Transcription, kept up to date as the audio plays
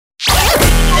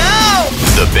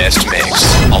best mix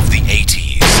of the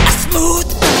 80s, Smooth.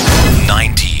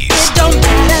 90s, It don't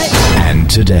matter. and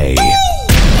today.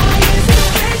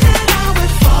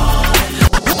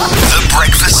 The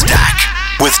Breakfast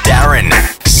Stack with Darren,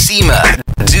 Seema,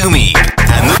 Doomy,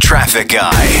 and the Traffic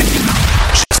Guy.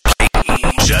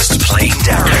 Just plain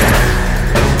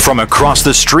Darren. From across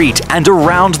the street and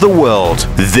around the world,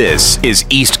 this is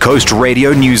East Coast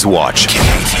Radio News Watch.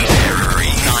 Katy Perry.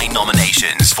 9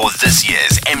 nominations for this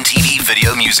year's MTV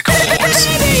Video Music Awards.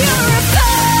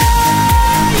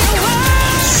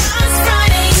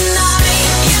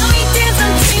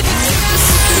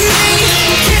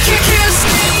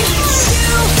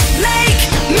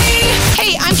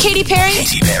 Hey, I'm Katy Perry.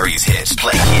 Katy Perry's hits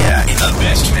play here in the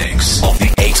best mix of the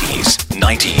 80s,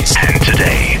 90s, and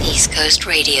today. East Coast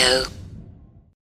Radio.